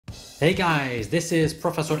Hey guys, this is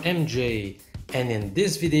Professor MJ, and in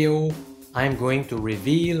this video, I'm going to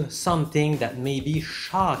reveal something that may be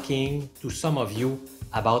shocking to some of you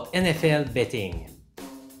about NFL betting.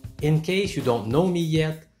 In case you don't know me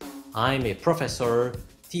yet, I'm a professor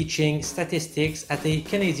teaching statistics at a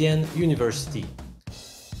Canadian university.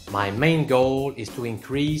 My main goal is to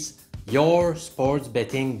increase your sports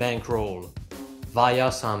betting bankroll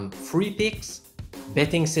via some free picks,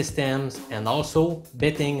 betting systems, and also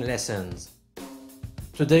betting lessons.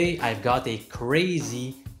 Today, I've got a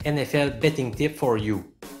crazy NFL betting tip for you.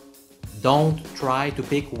 Don't try to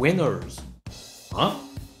pick winners. Huh?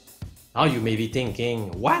 Now you may be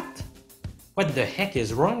thinking, what? What the heck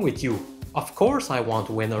is wrong with you? Of course I want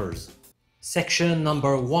winners. Section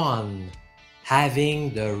number 1.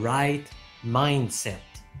 Having the right mindset.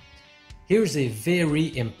 Here's a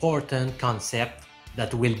very important concept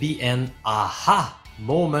that will be an aha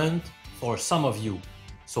moment for some of you,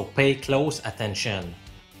 so pay close attention.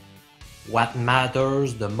 What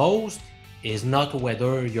matters the most is not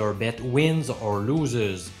whether your bet wins or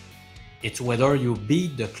loses, it's whether you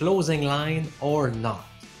beat the closing line or not.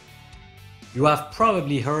 You have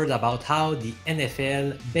probably heard about how the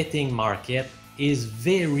NFL betting market is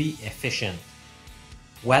very efficient.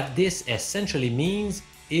 What this essentially means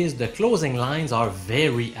is the closing lines are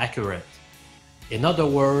very accurate. In other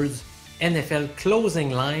words, NFL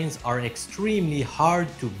closing lines are extremely hard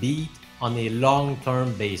to beat on a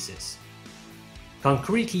long-term basis.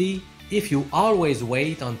 Concretely, if you always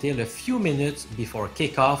wait until a few minutes before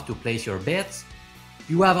kickoff to place your bets,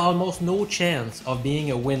 you have almost no chance of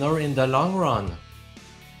being a winner in the long run.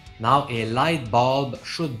 Now a light bulb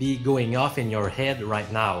should be going off in your head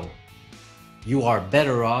right now. You are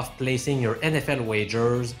better off placing your NFL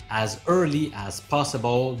wagers as early as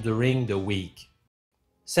possible during the week.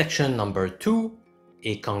 Section number 2,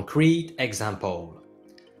 a concrete example.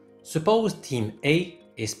 Suppose Team A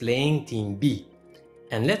is playing Team B,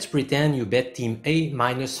 and let's pretend you bet Team A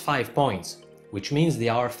minus 5 points, which means they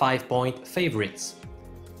are 5-point favorites.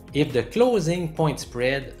 If the closing point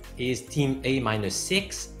spread is Team A minus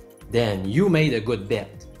 6, then you made a good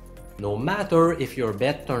bet, no matter if your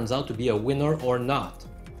bet turns out to be a winner or not.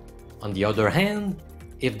 On the other hand,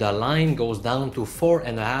 if the line goes down to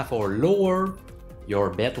 4.5 or lower,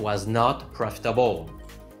 your bet was not profitable.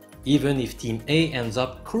 Even if Team A ends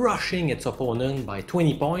up crushing its opponent by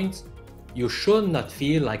 20 points, you should not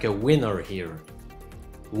feel like a winner here.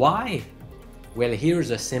 Why? Well,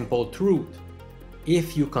 here's a simple truth.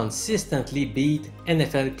 If you consistently beat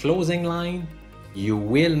NFL closing line, you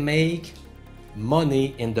will make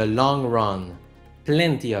money in the long run.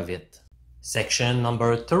 Plenty of it. Section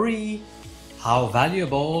number 3. How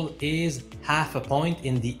valuable is half a point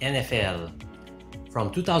in the NFL? From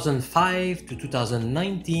 2005 to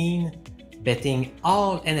 2019, betting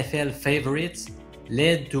all NFL favorites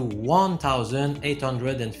led to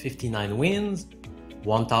 1,859 wins,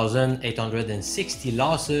 1,860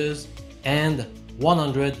 losses, and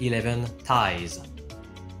 111 ties.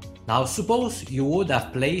 Now suppose you would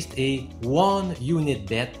have placed a 1-unit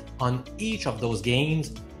bet on each of those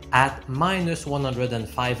games at minus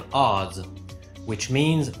 105 odds, which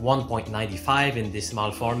means 1.95 in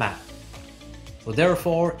decimal format. So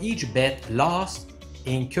therefore, each bet lost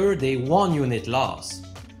incurred a 1-unit loss,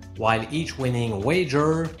 while each winning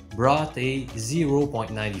wager brought a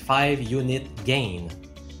 0.95 unit gain.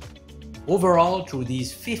 Overall, through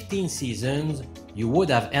these 15 seasons, you would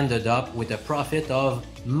have ended up with a profit of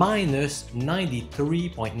minus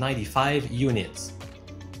 93.95 units.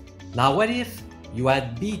 Now what if you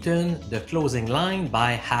had beaten the closing line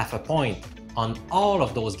by half a point on all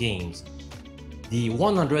of those games? The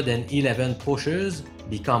 111 pushes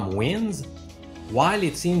become wins, while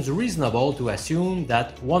it seems reasonable to assume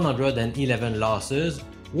that 111 losses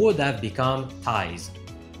would have become ties.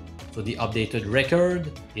 So the updated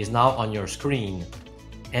record is now on your screen,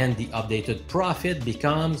 and the updated profit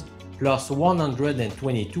becomes plus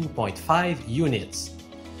 122.5 units.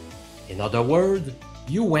 In other words,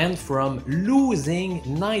 you went from losing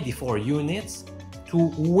 94 units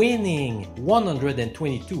to winning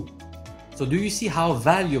 122. So do you see how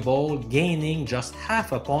valuable gaining just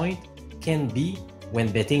half a point can be when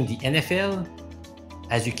betting the NFL?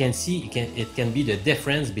 As you can see, it can be the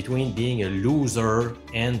difference between being a loser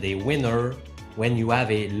and a winner when you have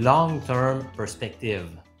a long-term perspective.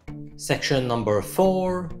 Section number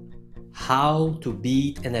 4. How to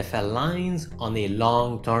beat NFL lines on a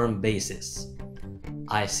long-term basis.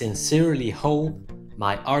 I sincerely hope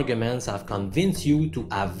my arguments have convinced you to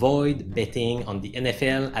avoid betting on the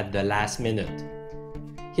NFL at the last minute.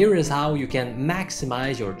 Here is how you can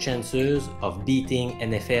maximize your chances of beating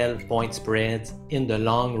NFL point spreads in the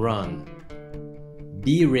long run.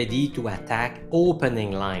 Be ready to attack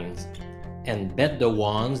opening lines and bet the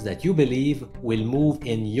ones that you believe will move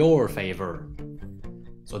in your favor.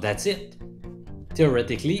 So that's it.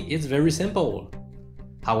 Theoretically, it's very simple.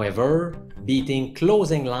 However, beating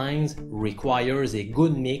closing lines requires a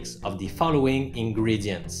good mix of the following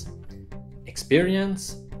ingredients: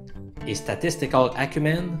 experience, a statistical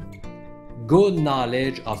acumen, good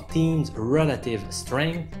knowledge of teams' relative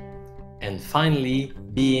strength, and finally,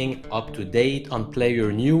 being up to date on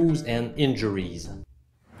player news and injuries.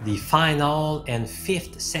 The final and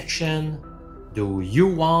fifth section: do you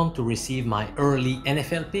want to receive my early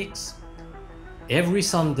NFL picks? Every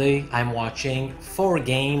Sunday, I'm watching 4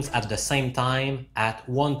 games at the same time at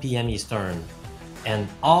 1 p.m. Eastern, and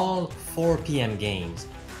all 4 p.m. games,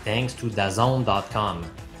 thanks to DAZN.com.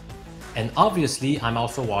 And obviously, I'm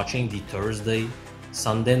also watching the Thursday,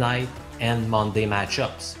 Sunday night, and Monday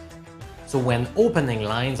matchups. So when opening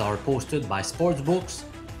lines are posted by sportsbooks,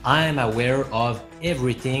 I'm aware of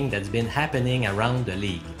everything that's been happening around the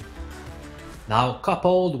league. Now,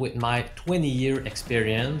 coupled with my 20-year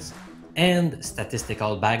experience and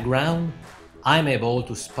statistical background, I'm able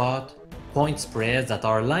to spot point spreads that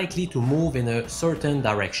are likely to move in a certain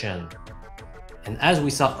direction. And as we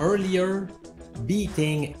saw earlier,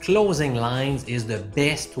 beating closing lines is the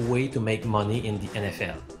best way to make money in the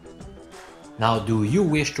NFL. Now, do you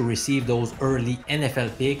wish to receive those early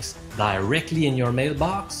NFL picks directly in your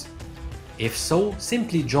mailbox? If so,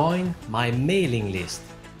 simply join my mailing list.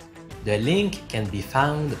 The link can be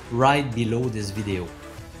found right below this video.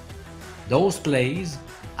 Those plays,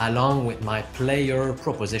 along with my player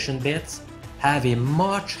proposition bets, have a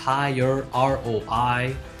much higher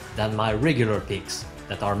ROI than my regular picks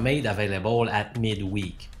that are made available at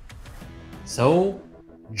midweek. So,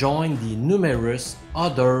 join the numerous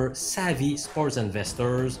other savvy sports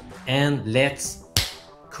investors and let's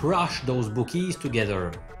crush those bookies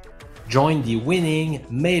together. Join the winning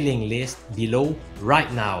mailing list below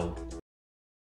right now.